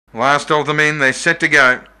Last of them in, they're set to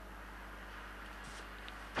go.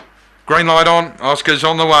 Green light on, Oscar's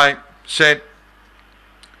on the way, set,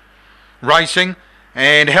 racing.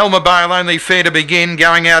 And Helmer Bale only fair to begin,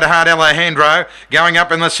 going out hard Alejandro, going up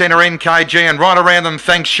in the centre NKG, and right around them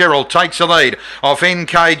Thanks Cheryl takes the lead off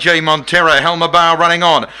NKG, Montero, Helmer Bale running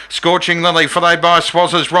on, Scorching Lily followed by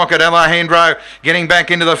Swaz's Rocket, Alejandro getting back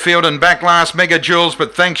into the field, and back last Mega Jules,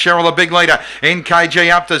 but Thanks Cheryl the big leader, NKG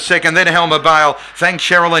up to second, then Helmer Bale, Thanks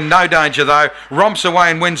Cheryl in no danger though, romps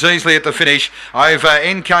away and wins easily at the finish over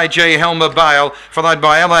NKG, Helmer Bale, followed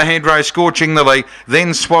by Alejandro, Scorching Lily,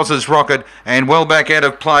 then Swaz's Rocket, and well back out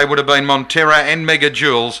of play would have been Montero and Mega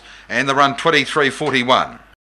Jules, and the run 23.41.